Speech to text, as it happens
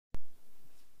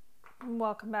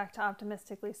Welcome back to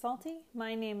Optimistically Salty.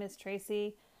 My name is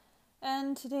Tracy,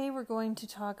 and today we're going to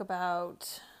talk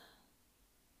about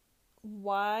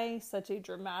why such a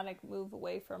dramatic move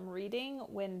away from reading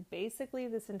when basically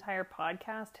this entire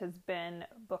podcast has been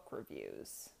book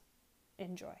reviews.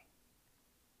 Enjoy.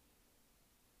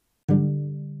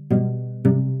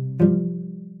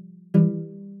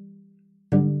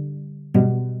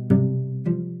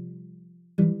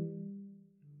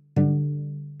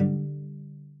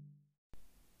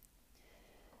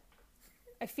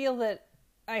 I feel that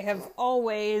I have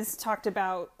always talked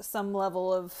about some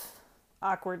level of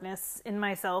awkwardness in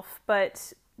myself,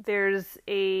 but there's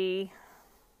a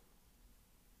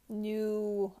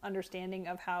new understanding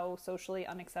of how socially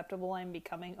unacceptable I'm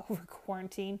becoming over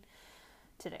quarantine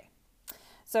today.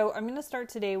 So I'm going to start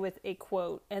today with a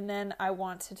quote, and then I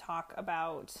want to talk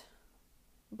about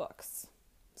books.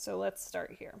 So let's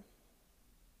start here.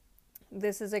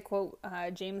 This is a quote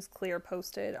James Clear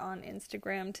posted on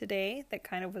Instagram today that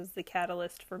kind of was the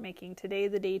catalyst for making today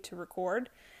the day to record,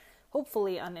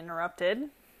 hopefully uninterrupted.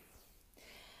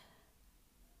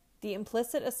 The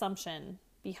implicit assumption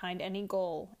behind any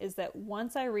goal is that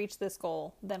once I reach this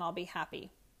goal, then I'll be happy.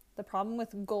 The problem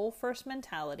with goal-first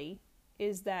mentality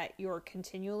is that you're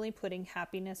continually putting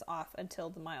happiness off until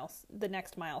the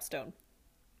next milestone.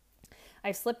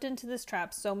 I've slipped into this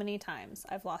trap so many times,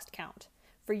 I've lost count.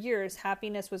 For years,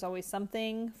 happiness was always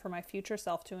something for my future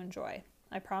self to enjoy.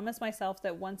 I promised myself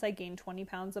that once I gained 20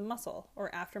 pounds of muscle,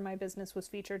 or after my business was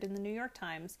featured in the New York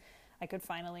Times, I could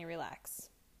finally relax.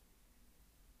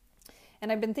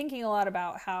 And I've been thinking a lot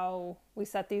about how we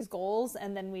set these goals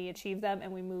and then we achieve them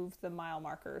and we move the mile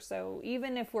marker. So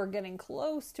even if we're getting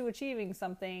close to achieving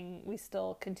something, we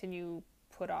still continue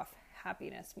put off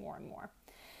happiness more and more.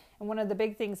 And one of the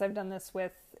big things I've done this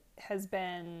with has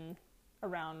been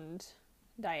around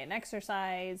diet and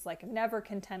exercise. Like, I'm never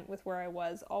content with where I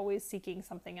was, always seeking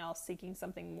something else, seeking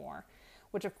something more,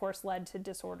 which of course led to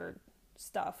disordered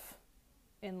stuff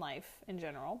in life in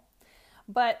general.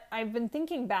 But I've been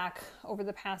thinking back over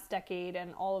the past decade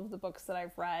and all of the books that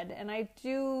I've read, and I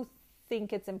do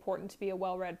think it's important to be a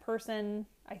well-read person.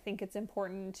 I think it's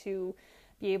important to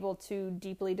be able to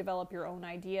deeply develop your own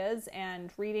ideas,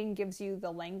 and reading gives you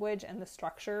the language and the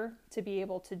structure to be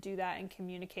able to do that and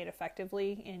communicate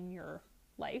effectively in your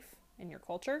life, in your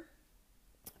culture.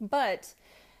 But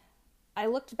I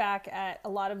looked back at a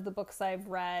lot of the books I've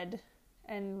read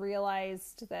and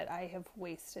realized that I have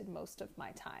wasted most of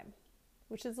my time,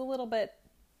 which is a little bit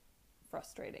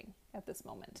frustrating at this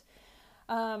moment.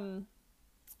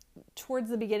 Towards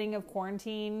the beginning of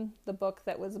quarantine, the book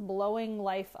that was blowing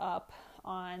life up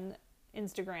on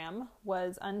Instagram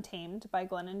was Untamed by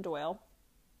Glennon Doyle.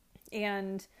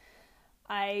 And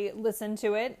I listened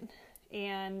to it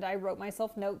and I wrote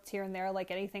myself notes here and there,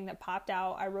 like anything that popped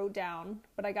out, I wrote down.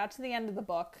 But I got to the end of the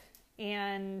book,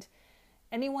 and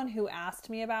anyone who asked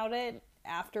me about it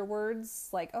afterwards,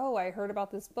 like, oh, I heard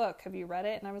about this book, have you read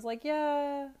it? And I was like,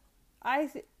 yeah,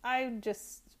 I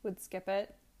just would skip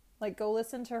it. Like, go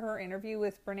listen to her interview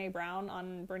with Brene Brown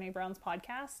on Brene Brown's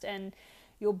podcast, and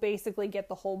you'll basically get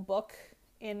the whole book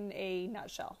in a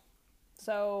nutshell.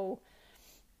 So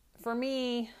for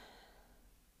me,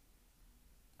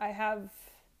 I have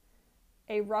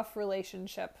a rough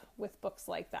relationship with books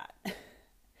like that.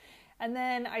 And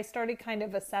then I started kind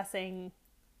of assessing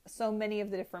so many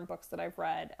of the different books that I've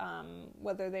read,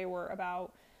 whether they were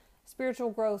about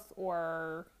spiritual growth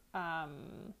or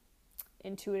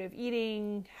intuitive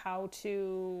eating, how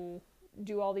to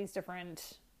do all these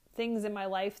different things in my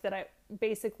life that I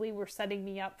basically were setting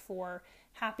me up for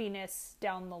happiness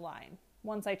down the line.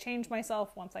 Once I change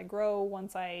myself, once I grow,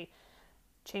 once I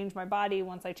change my body,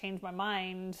 once I change my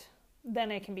mind,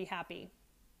 then I can be happy,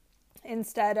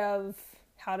 instead of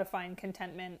how to find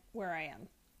contentment where I am.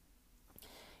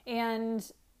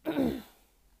 And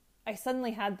I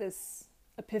suddenly had this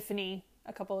epiphany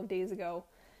a couple of days ago.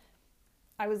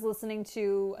 I was listening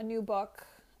to a new book.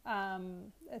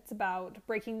 It's about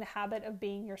breaking the habit of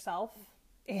being yourself.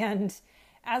 And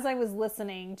as I was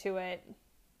listening to it,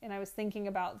 and I was thinking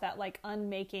about that, like,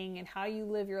 unmaking and how you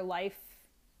live your life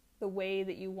the way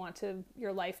that you want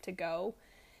your life to go,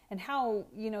 and how,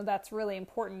 that's really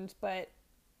important. But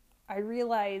I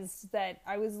realized that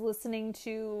I was listening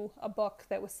to a book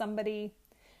that was somebody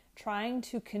trying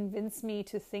to convince me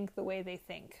to think the way they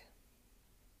think.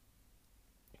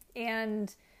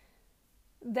 And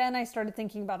then I started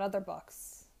thinking about other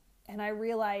books, and I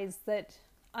realized that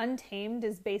Untamed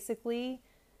is basically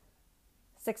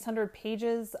 600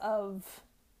 pages of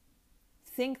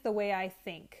think the way I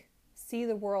think, see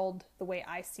the world the way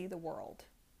I see the world.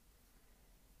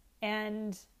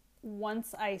 And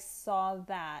once I saw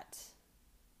that,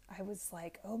 I was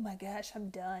like, oh my gosh, I'm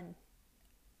done.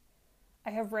 I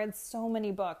have read so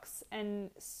many books and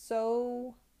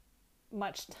so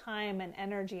much time and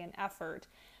energy and effort.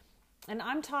 And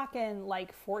I'm talking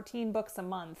like 14 books a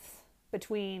month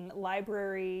between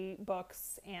library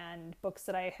books and books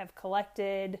that I have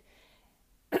collected,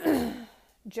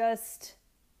 just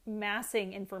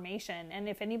massing information. And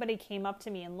if anybody came up to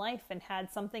me in life and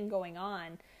had something going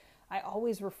on, I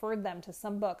always referred them to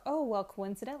some book. Oh, well,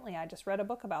 coincidentally, I just read a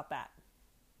book about that.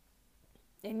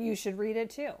 And you should read it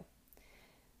too.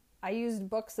 I used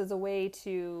books as a way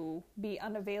to be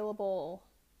unavailable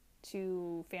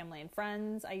to family and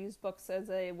friends. I used books as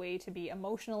a way to be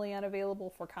emotionally unavailable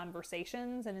for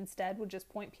conversations, and instead would just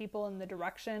point people in the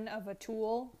direction of a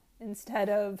tool instead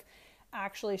of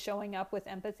actually showing up with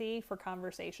empathy for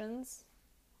conversations.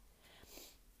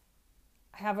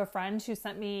 I have a friend who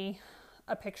sent me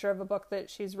a picture of a book that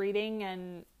she's reading,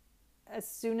 and as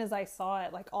soon as I saw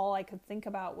it, like, all I could think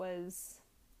about was,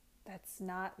 that's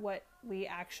not what we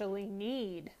actually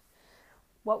need.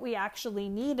 What we actually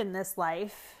need in this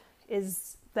life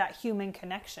is that human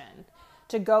connection,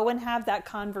 to go and have that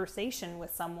conversation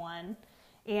with someone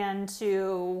and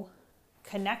to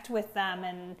connect with them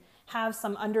and have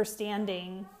some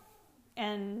understanding.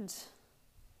 And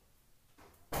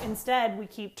instead we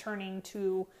keep turning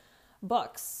to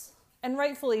books, and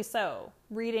rightfully so.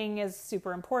 Reading is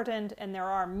super important, and there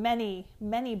are many,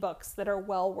 many books that are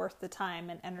well worth the time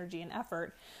and energy and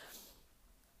effort,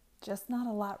 just not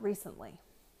a lot recently.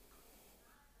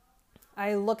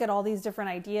 I look at all these different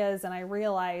ideas and I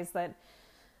realize that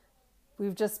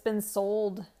we've just been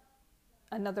sold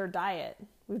another diet.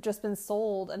 We've just been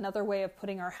sold another way of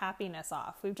putting our happiness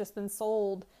off. We've just been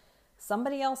sold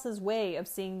somebody else's way of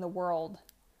seeing the world.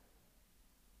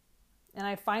 And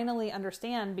I finally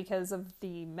understand, because of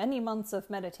the many months of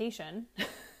meditation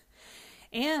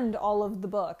and all of the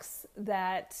books,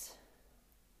 that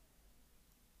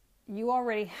you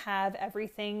already have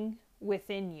everything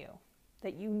within you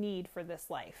that you need for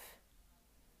this life.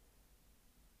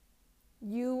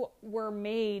 You were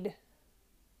made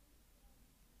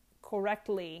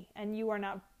correctly, and you are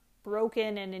not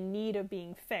broken and in need of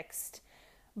being fixed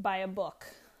by a book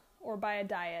or by a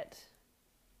diet.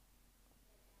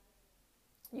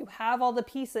 You have all the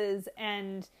pieces,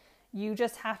 and you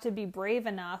just have to be brave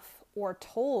enough or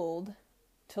told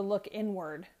to look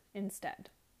inward instead.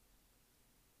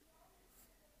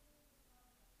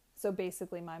 So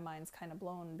basically my mind's kind of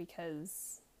blown,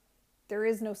 because there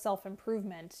is no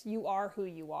self-improvement. You are who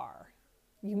you are.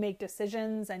 You make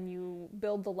decisions and you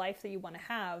build the life that you want to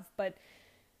have, but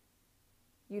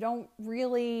you don't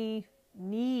really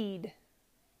need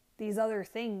these other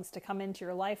things to come into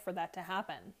your life for that to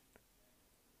happen.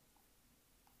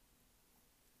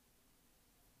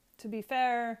 To be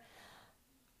fair,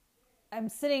 I'm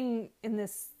sitting in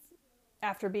this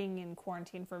after being in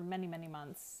quarantine for many, many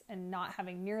months and not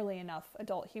having nearly enough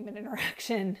adult human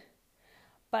interaction.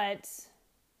 But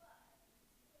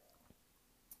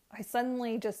I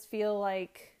suddenly just feel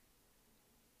like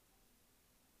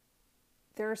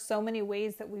there are so many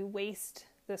ways that we waste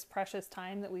this precious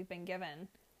time that we've been given.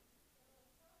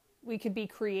 We could be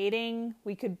creating,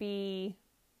 we could be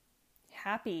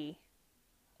happy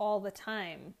all the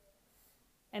time.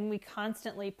 And we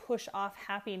constantly push off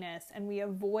happiness, and we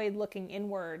avoid looking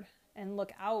inward and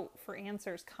look out for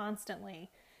answers constantly.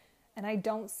 And I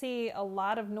don't see a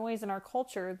lot of noise in our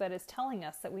culture that is telling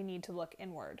us that we need to look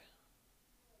inward.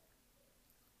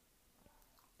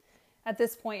 At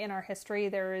this point in our history,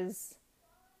 there is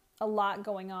a lot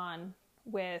going on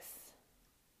with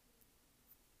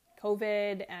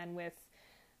COVID and with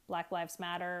Black Lives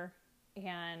Matter.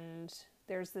 And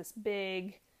there's this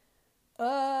big,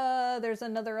 there's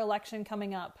another election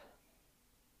coming up.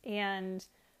 And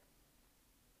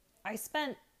I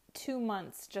spent 2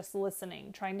 months just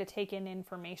listening, trying to take in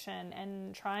information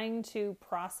and trying to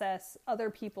process other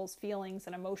people's feelings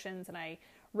and emotions. And I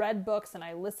read books and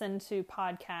I listened to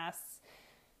podcasts.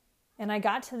 And I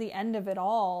got to the end of it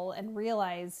all and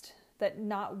realized that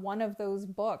not one of those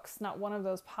books, not one of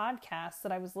those podcasts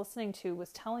that I was listening to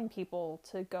was telling people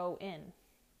to go in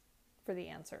for the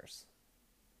answers.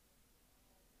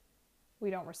 We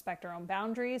don't respect our own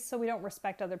boundaries, so we don't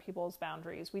respect other people's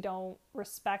boundaries. We don't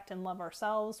respect and love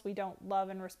ourselves. We don't love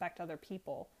and respect other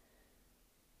people.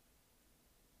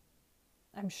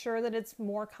 I'm sure that it's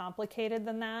more complicated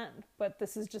than that, but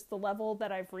this is just the level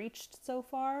that I've reached so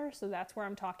far, so that's where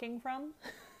I'm talking from.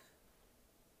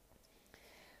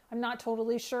 I'm not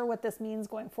totally sure what this means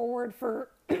going forward for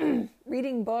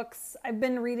reading books. I've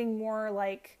been reading more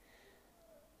like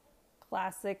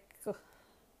classic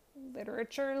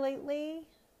literature lately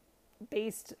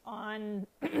based on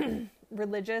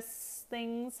religious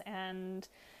things, and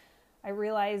I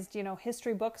realized,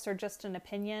 history books are just an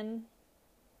opinion.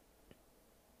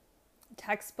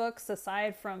 Textbooks,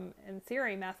 aside from, in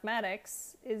theory,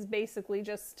 mathematics, is basically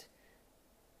just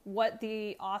what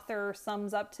the author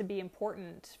sums up to be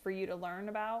important for you to learn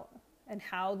about and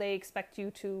how they expect you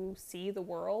to see the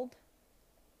world.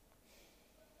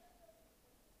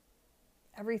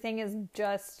 Everything is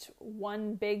just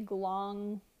one big,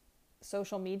 long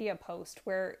social media post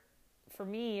where, for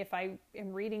me, if I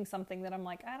am reading something that I'm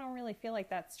like, I don't really feel like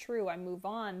that's true, I move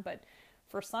on. But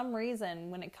for some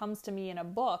reason, when it comes to me in a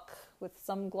book with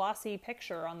some glossy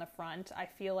picture on the front, I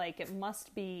feel like it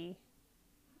must be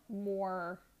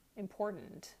more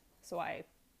important. So I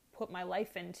put my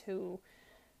life into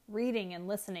reading and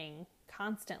listening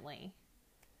constantly.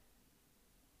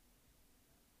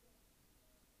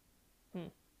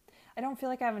 I don't feel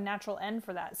like I have a natural end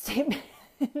for that statement.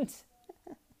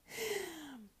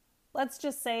 Let's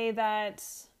just say that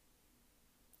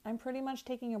I'm pretty much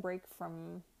taking a break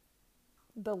from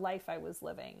the life I was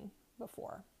living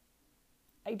before.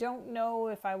 I don't know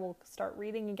if I will start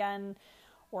reading again,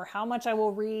 or how much I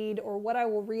will read, or what I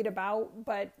will read about,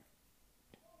 but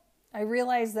I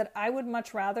realize that I would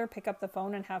much rather pick up the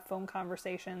phone and have phone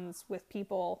conversations with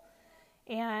people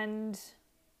and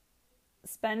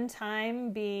spend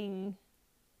time being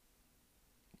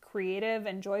creative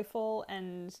and joyful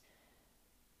and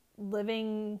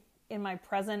living in my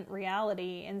present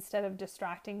reality instead of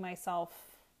distracting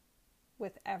myself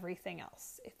with everything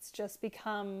else. It's just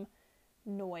become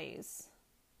noise.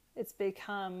 It's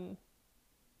become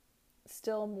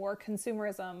still more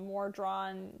consumerism, more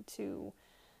drawn to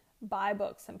buy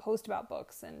books and post about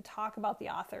books and talk about the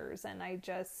authors. And I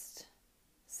just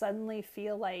suddenly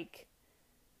feel like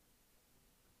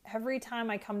every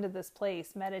time I come to this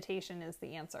place, meditation is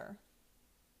the answer.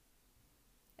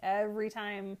 Every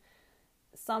time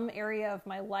some area of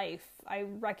my life, I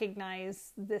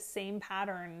recognize this same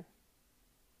pattern,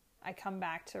 I come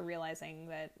back to realizing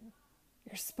that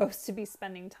you're supposed to be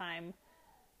spending time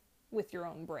with your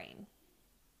own brain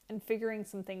and figuring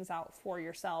some things out for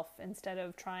yourself instead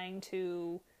of trying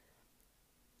to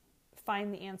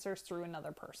find the answers through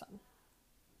another person.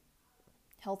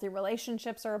 Healthy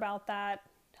relationships are about that.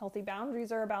 Healthy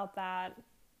boundaries are about that.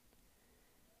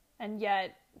 And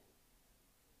yet,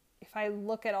 if I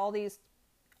look at all these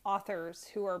authors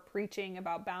who are preaching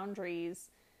about boundaries,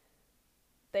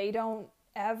 they don't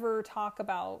ever talk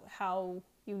about how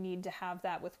you need to have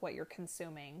that with what you're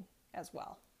consuming as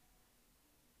well.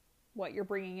 What you're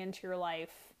bringing into your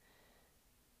life,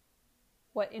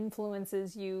 what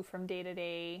influences you from day to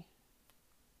day.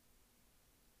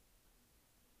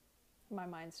 My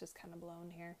mind's just kind of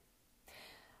blown here.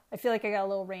 I feel like I got a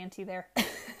little ranty there.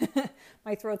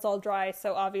 My throat's all dry,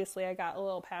 so obviously I got a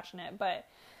little passionate, but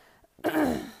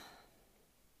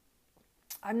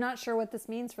I'm not sure what this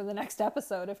means for the next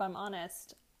episode, if I'm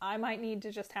honest. I might need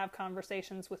to just have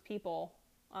conversations with people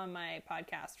on my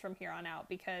podcast from here on out,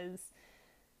 because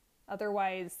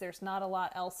otherwise there's not a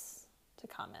lot else to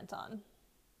comment on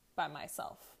by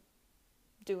myself,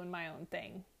 doing my own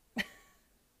thing.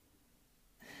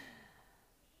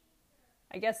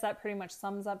 I guess that pretty much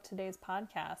sums up today's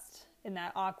podcast in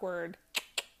that awkward,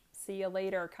 see you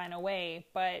later kind of way.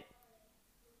 But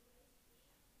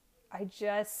I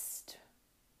just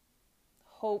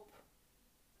hope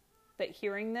that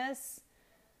hearing this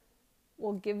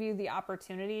will give you the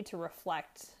opportunity to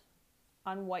reflect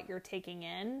on what you're taking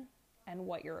in and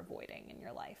what you're avoiding in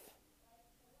your life.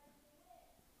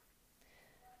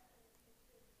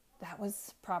 That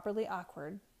was properly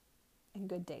awkward, and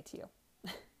good day to you.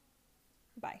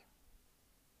 Bye.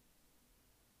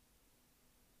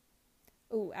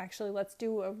 Ooh, actually, let's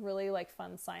do a really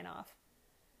fun sign off.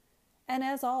 And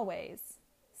as always,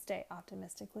 stay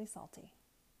optimistically salty.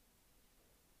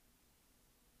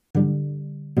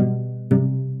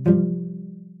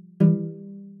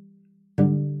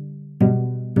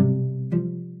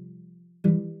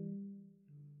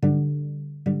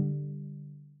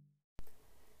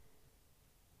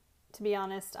 To be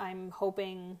honest, I'm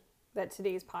hoping that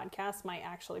today's podcast might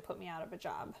actually put me out of a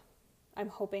job. I'm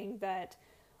hoping that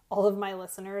all of my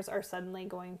listeners are suddenly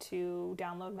going to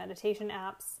download meditation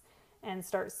apps and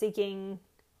start seeking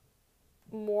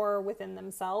more within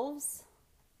themselves,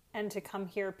 and to come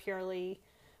here purely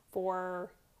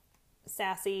for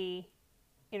sassy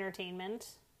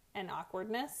entertainment and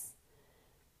awkwardness.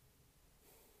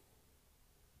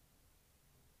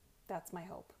 That's my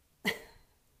hope.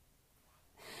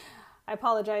 I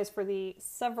apologize for the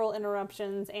several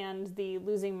interruptions and the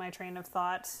losing my train of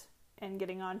thought and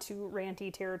getting onto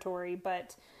ranty territory,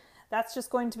 but that's just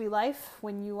going to be life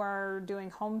when you are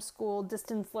doing homeschool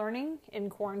distance learning in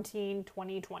quarantine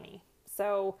 2020.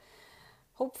 So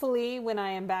hopefully when I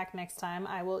am back next time,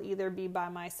 I will either be by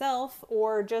myself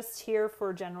or just here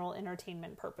for general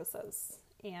entertainment purposes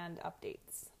and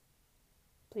updates.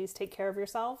 Please take care of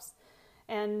yourselves.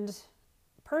 And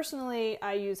personally,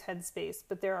 I use Headspace,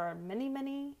 but there are many,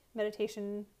 many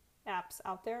meditation apps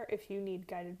out there if you need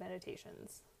guided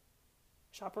meditations.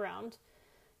 Shop around.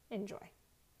 Enjoy.